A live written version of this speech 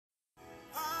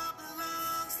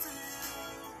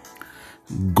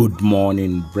Good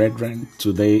morning, brethren.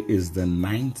 Today is the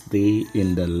 9th day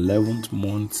in the 11th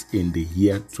month in the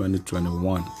year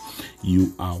 2021.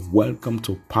 You are welcome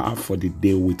to Power for the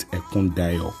Day with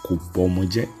Ekundayo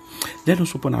Kubomoje. Let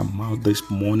us open our mouth this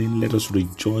morning. Let us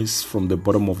rejoice from the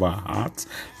bottom of our hearts.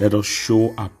 Let us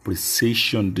show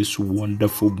appreciation this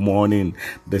wonderful morning.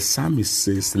 The psalmist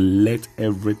says, "Let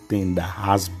everything that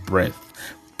has breath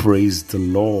praise the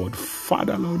Lord."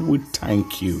 Father, Lord, we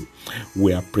thank you.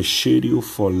 We appreciate you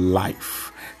for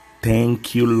life.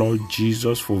 Thank you, Lord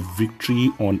Jesus, for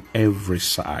victory on every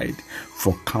side,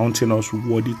 for counting us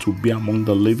worthy to be among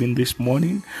the living this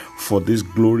morning, for this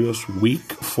glorious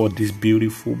week, for this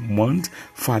beautiful month.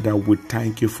 Father, we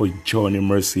thank you for journey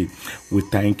mercy. We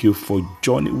thank you for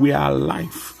journey. We are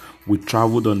alive. We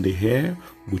traveled on the air.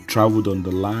 We traveled on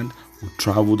the land. We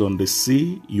traveled on the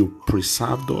sea. You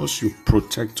preserved us. You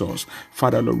protect us.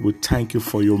 Father, Lord, we thank you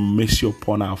for your mercy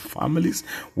upon our families.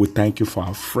 We thank you for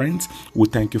our friends. We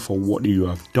thank you for what you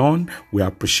have done. We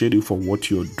appreciate you for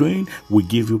what you're doing. We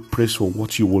give you praise for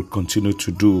what you will continue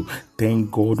to do.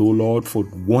 Thank God, O Lord, for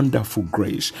wonderful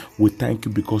grace. We thank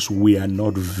you because we are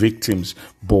not victims,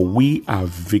 but we are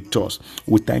victors.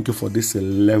 We thank you for this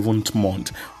 11th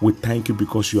month. We thank you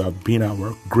because you have been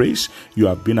our grace. You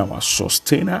have been our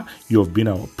sustainer. You have been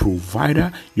our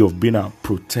provider. You have been our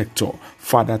protector.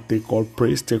 Father, take all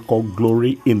praise, take all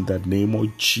glory in the name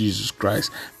of Jesus Christ.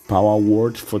 Power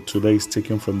word for today is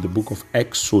taken from the book of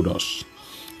Exodus.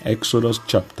 Exodus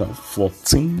chapter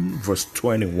 14, verse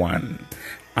 21.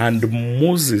 And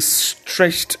Moses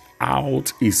stretched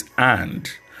out his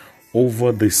hand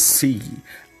over the sea,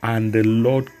 and the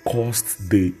Lord caused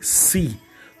the sea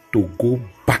to go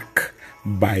back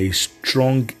by a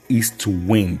strong east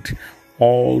wind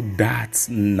all that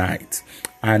night,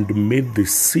 and made the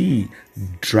sea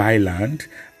dry land,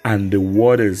 and the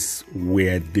waters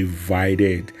were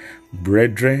divided.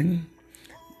 Brethren,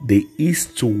 the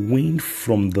east wind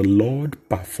from the Lord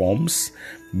performs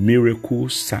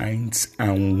miracles, signs,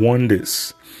 and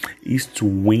wonders. East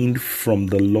wind from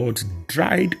the Lord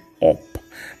dried up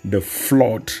the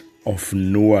flood of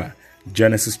Noah.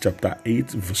 Genesis chapter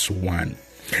 8, verse 1.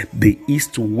 The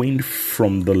east wind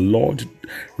from the Lord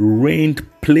rained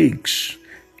plagues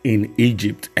in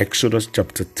Egypt. Exodus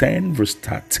chapter 10, verse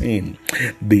 13.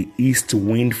 The east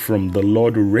wind from the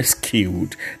Lord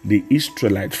rescued the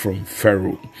Israelites from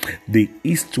Pharaoh. The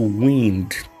east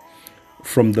wind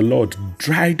from the Lord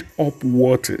dried up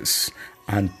waters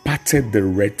and parted the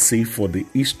Red Sea for the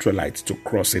Israelites to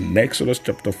cross. In Exodus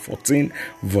chapter 14,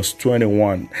 verse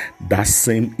 21, that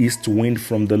same east wind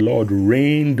from the Lord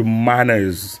rained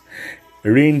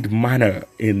manna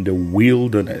in the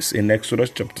wilderness. In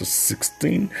Exodus chapter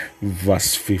 16,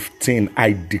 verse 15,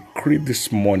 I decree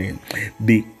this morning,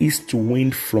 the east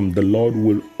wind from the Lord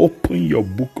will open your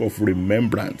book of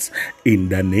remembrance in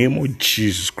the name of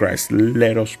Jesus Christ.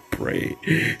 Let us pray.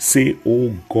 Say,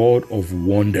 "O God of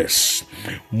wonders,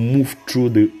 move through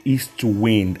the east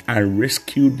wind and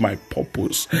rescued my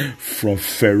purpose from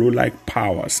Pharaoh-like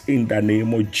powers in the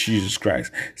name of Jesus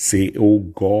Christ." Say, "O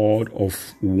God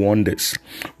of wonders,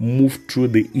 move through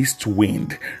the east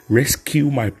wind,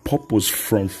 rescue my purpose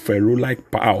from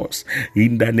Pharaoh-like powers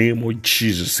in the name of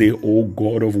Jesus." Say, "O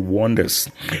God of wonders,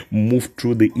 move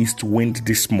through the east wind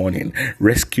this morning,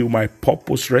 rescue my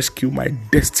purpose, rescue my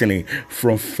destiny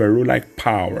from Pharaoh-like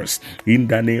powers in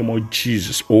the name of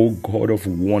Jesus." "O God of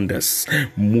wonders,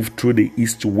 move through the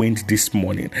east wind this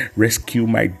morning, rescue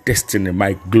my destiny,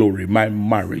 my glory, my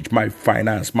marriage, my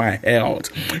finance, my health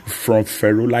from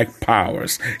Pharaoh-like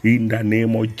powers in the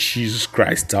name of Jesus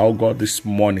Christ." Our God, this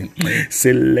morning,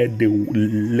 say, let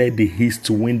the east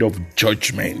wind of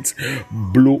judgment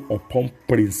blow upon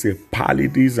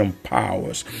principalities and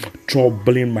powers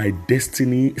troubling my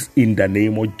destiny in the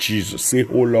name of Jesus. Say,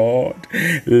 "Oh Lord,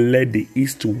 let the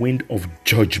east wind of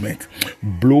judgment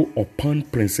blow upon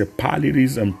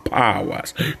principalities and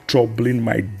powers troubling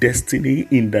my destiny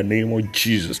in the name of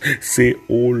Jesus." Say,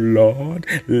 "Oh Lord,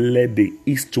 let the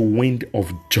east wind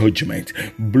of judgment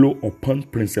blow upon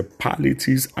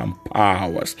principalities and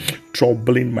powers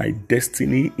troubling my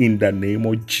destiny in the name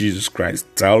of Jesus Christ."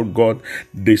 Tell God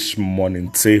this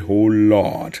morning, say, "Oh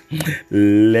Lord,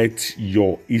 let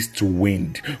your east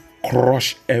wind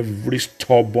crush every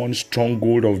stubborn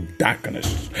stronghold of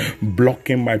darkness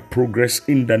blocking my progress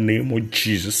in the name of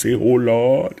Jesus." Say, "Oh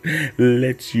Lord,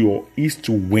 let your east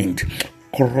wind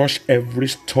crush every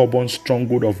stubborn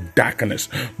stronghold of darkness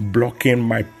blocking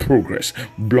my progress,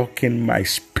 blocking my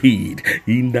speed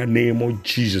in the name of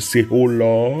Jesus." Say, "Oh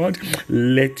Lord,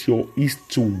 let your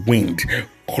east wind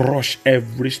crush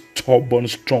every stubborn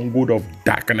stronghold of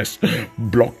darkness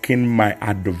blocking my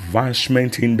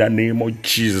advancement in the name of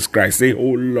Jesus Christ. Say,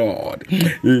 oh Lord,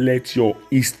 let your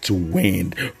east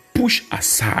wind push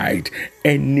aside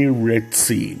any Red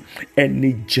Sea,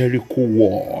 any Jericho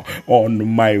wall on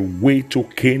my way to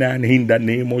Canaan in the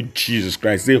name of Jesus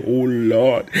Christ. Say, oh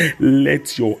Lord,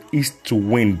 let your east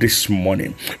wind this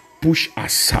morning push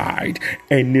aside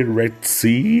any Red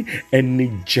Sea, any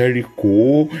Jericho-like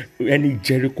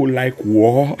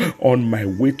war on my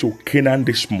way to Canaan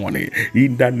this morning.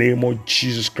 In the name of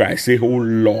Jesus Christ, say, oh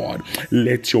Lord,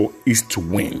 let your east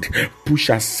wind push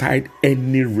aside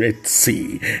any Red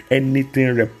Sea,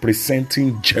 anything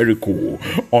representing Jericho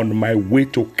on my way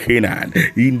to Canaan.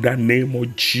 In the name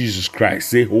of Jesus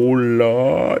Christ, say, oh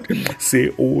Lord,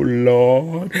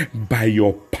 by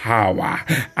your power,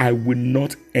 I will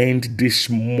not end this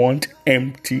month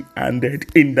empty-handed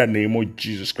in the name of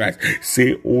Jesus Christ.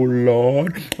 Say, oh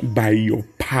Lord, by your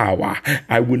power,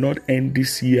 I will not end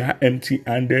this year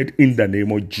empty-handed in the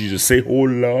name of Jesus. Say, oh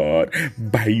Lord,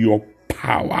 by your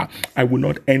power, I will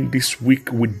not end this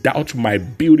week without my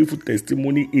beautiful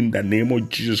testimony in the name of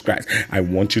Jesus Christ. I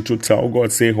want you to tell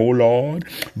God, say, oh Lord,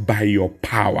 by your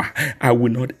power, I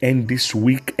will not end this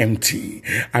week empty.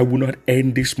 I will not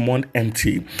end this month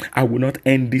empty. I will not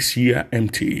end this year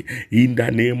empty. In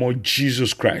the name of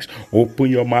Jesus Christ,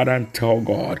 open your mouth and tell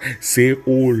God, say,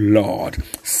 oh Lord,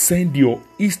 send your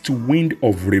east wind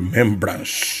of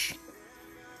remembrance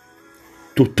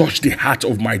to touch the heart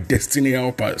of my destiny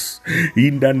helpers.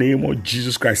 In the name of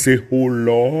Jesus Christ, say, oh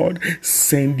Lord,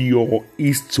 send your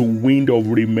east wind of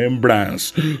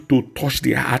remembrance to touch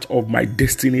the heart of my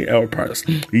destiny helpers.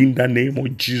 In the name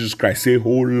of Jesus Christ, say,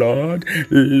 oh Lord,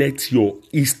 let your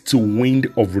east wind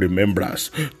of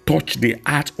remembrance touch the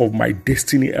heart of my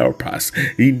destiny helpers.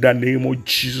 In the name of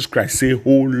Jesus Christ, say,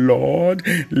 oh Lord,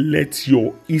 let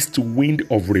your east wind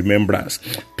of remembrance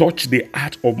touch the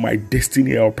heart of my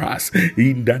destiny helpers.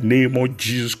 In the name of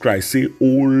Jesus Christ, say,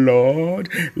 oh Lord,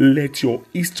 let your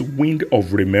east wind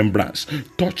of remembrance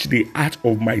touch the heart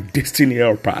of my destiny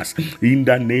helpers. In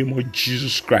the name of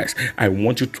Jesus Christ, I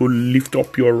want you to lift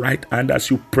up your right hand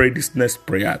as you pray this next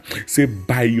prayer. Say,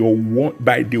 by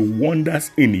the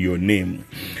wonders in your name,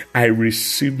 I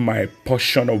receive my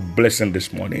portion of blessing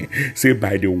this morning. Say,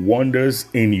 by the wonders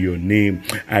in your name,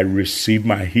 I receive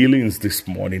my healings this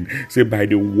morning. Say, by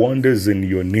the wonders in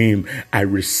your name, I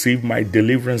receive my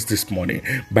deliverance this morning.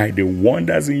 By the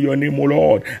wonders in your name, O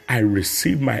Lord, I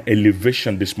receive my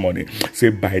elevation this morning. Say,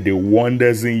 by the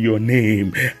wonders in your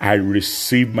name, I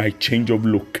receive my change of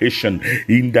location.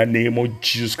 In the name of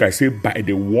Jesus Christ, say, by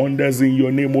the wonders in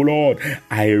your name, O Lord,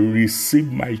 I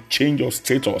receive my change of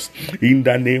status. In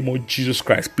the name of Jesus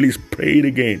Christ, please pray it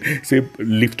again. Say,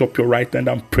 lift up your right hand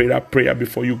and pray that prayer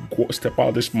before you go step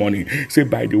out this morning. Say,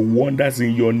 by the wonders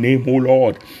in your name, O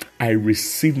Lord, I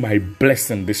receive my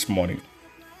blessing this morning.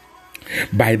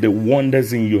 By the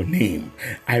wonders in your name,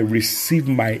 I receive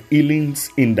my healings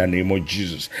in the name of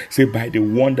Jesus. Say, by the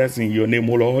wonders in your name,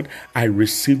 O Lord, I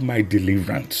receive my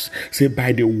deliverance. Say,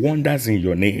 by the wonders in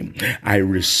your name, I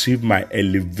receive my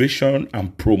elevation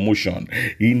and promotion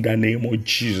in the name of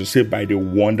Jesus. Say, by the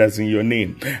wonders in your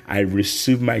name, I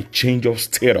receive my change of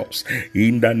status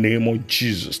in the name of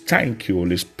Jesus. Thank you,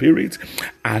 Holy Spirit.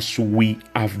 As we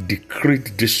have decreed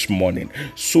this morning,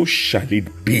 so shall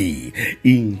it be.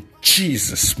 In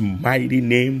Jesus' mighty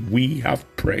name we have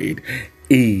prayed.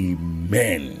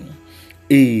 Amen.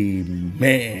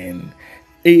 Amen.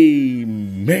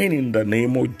 Amen. In the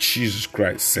name of Jesus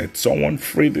Christ. Set someone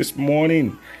free this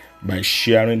morning by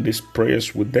sharing these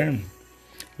prayers with them.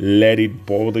 Let it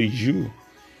bother you,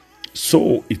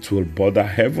 so it will bother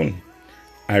heaven.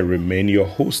 I remain your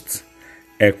host,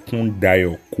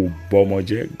 Ekundayo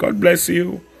Kubomoje. God bless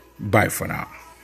you. Bye for now.